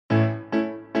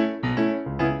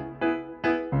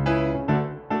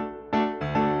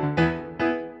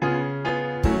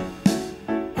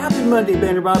Monday,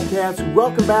 Banner Bobcats.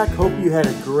 Welcome back. Hope you had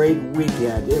a great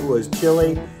weekend. It was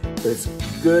chilly, but it's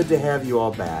good to have you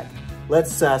all back.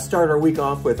 Let's start our week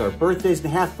off with our birthdays and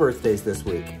half birthdays this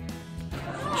week.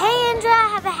 Hey, Andra,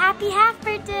 have a happy half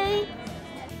birthday.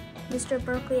 Mr.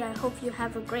 Berkeley, I hope you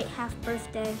have a great half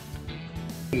birthday.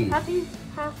 Happy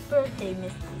half birthday,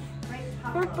 Miss P.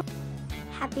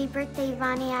 Happy birthday,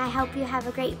 Vonnie. I hope you have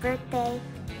a great birthday.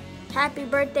 Happy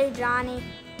birthday, Johnny.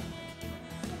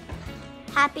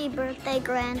 Happy birthday,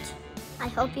 Grant. I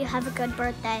hope you have a good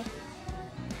birthday.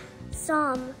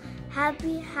 Sam,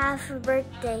 happy half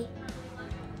birthday.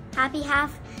 Happy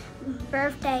half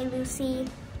birthday, Lucy.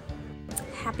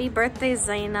 Happy birthday,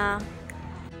 Zaina.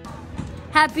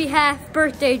 Happy half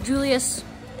birthday, Julius.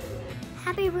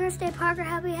 Happy birthday, Parker.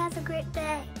 Hope you have a great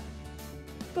day.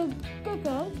 Good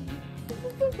day.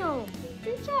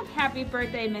 Good job. Happy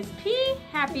birthday, Miss P.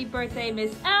 Happy birthday,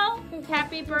 Miss L.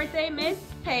 Happy birthday, Miss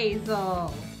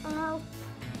Hazel. Oh,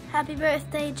 happy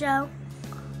birthday, Joe.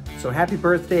 So happy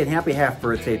birthday and happy half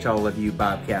birthday to all of you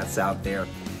Bobcats out there.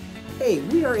 Hey,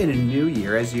 we are in a new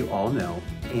year, as you all know,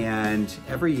 and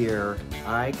every year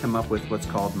I come up with what's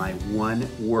called my one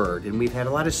word, and we've had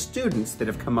a lot of students that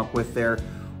have come up with their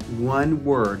one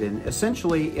word, and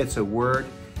essentially it's a word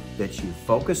that you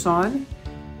focus on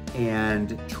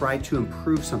and try to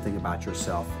improve something about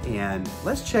yourself. And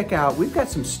let's check out, we've got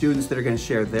some students that are going to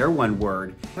share their one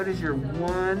word. What is your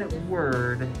one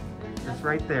word? It's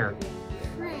right there.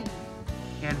 Friend.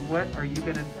 And what are you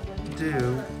going to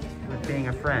do with being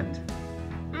a friend?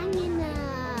 I'm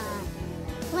gonna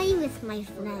play with my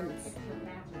friends.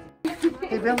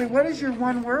 Hey Billy, what is your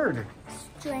one word?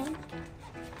 Strength.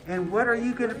 And what are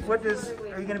you going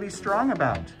to be strong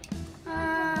about?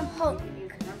 Hope.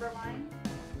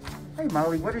 Hey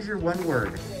Molly, what is your one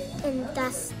word?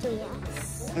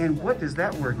 Industrious. And what does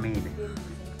that word mean?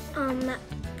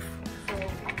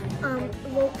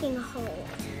 Working hard.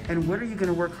 And what are you going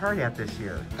to work hard at this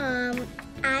year? I'm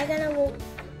gonna work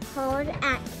hard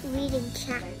at reading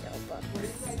chapter books.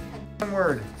 One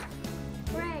word.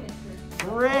 Brave.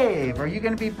 Brave. Are you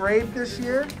going to be brave this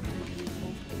year?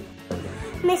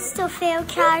 Mr.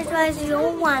 Fairchild, was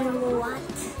your one word?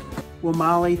 Well,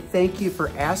 Molly, thank you for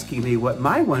asking me what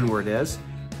my one word is.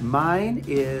 Mine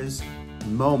is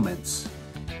moments.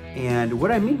 And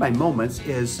what I mean by moments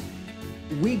is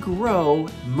we grow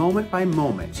moment by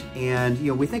moment. And,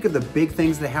 you know, we think of the big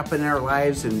things that happen in our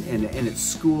lives and at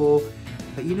school.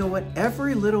 But you know what?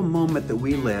 Every little moment that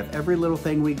we live, every little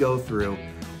thing we go through,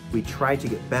 we try to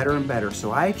get better and better.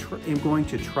 So I am going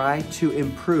to try to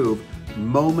improve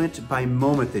moment by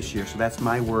moment this year. So that's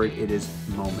my word. It is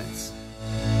moments.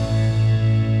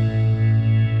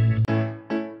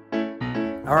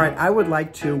 All right, I would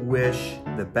like to wish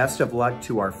the best of luck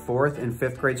to our 4th and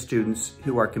 5th grade students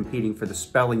who are competing for the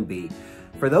spelling bee.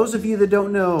 For those of you that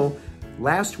don't know,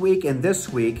 last week and this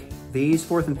week, these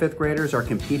 4th and 5th graders are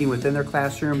competing within their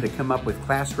classroom to come up with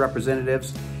class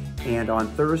representatives. And on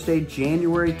Thursday,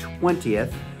 January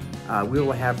 20th, we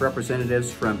will have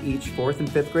representatives from each 4th and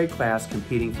 5th grade class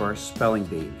competing for our spelling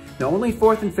bee. Now, only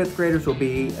 4th and 5th graders will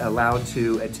be allowed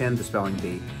to attend the spelling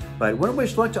bee. But I want to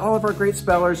wish luck to all of our great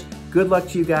spellers. Good luck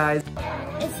to you guys.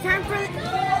 It's time for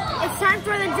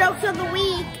the jokes of the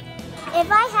week.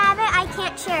 If I have it, I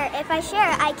can't share it. If I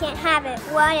share it, I can't have it.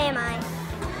 What am I?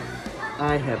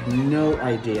 I have no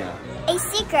idea. A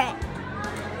secret.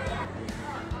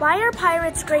 Why are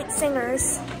pirates great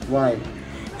singers? Why?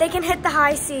 They can hit the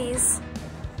high seas.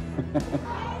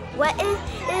 What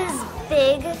is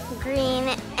big,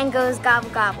 green, and goes gobble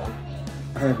gobble?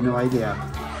 I have no idea.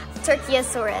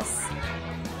 Turkeyosaurus.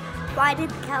 Why did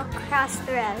the cow cross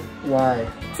the road? Why?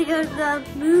 To go to the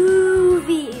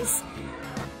movies.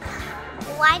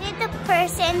 Why did the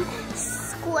person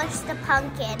squish the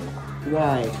pumpkin?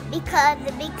 Why? Because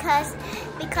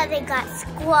it got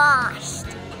squashed.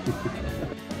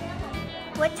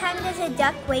 What time does a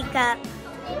duck wake up?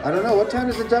 I don't know. What time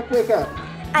does the duck wake up?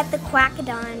 At the quack of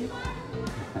dawn.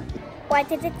 Why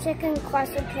did the chicken cross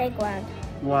the playground?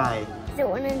 Why? Because it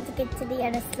wanted to get to the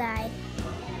other side.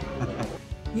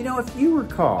 You know, if you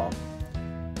recall,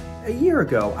 a year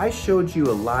ago, I showed you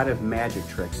a lot of magic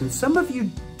tricks, and some of you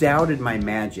doubted my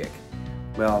magic.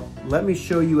 Well, let me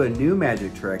show you a new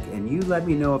magic trick, and you let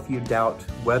me know if you doubt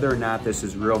whether or not this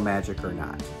is real magic or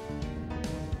not.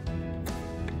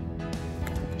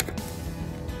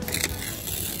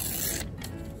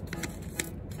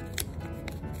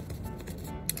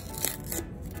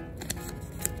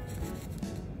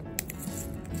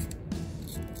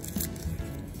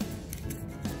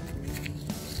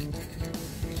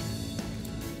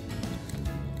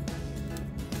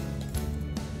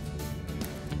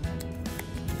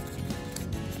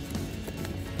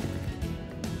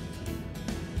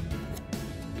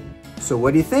 So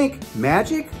what do you think?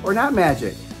 Magic or not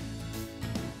magic?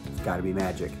 It's gotta be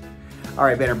magic. All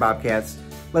right, Banner Bobcats,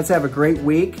 let's have a great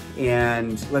week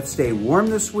and let's stay warm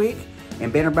this week.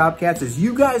 And Banner Bobcats, as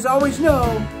you guys always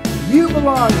know, you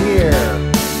belong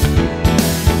here.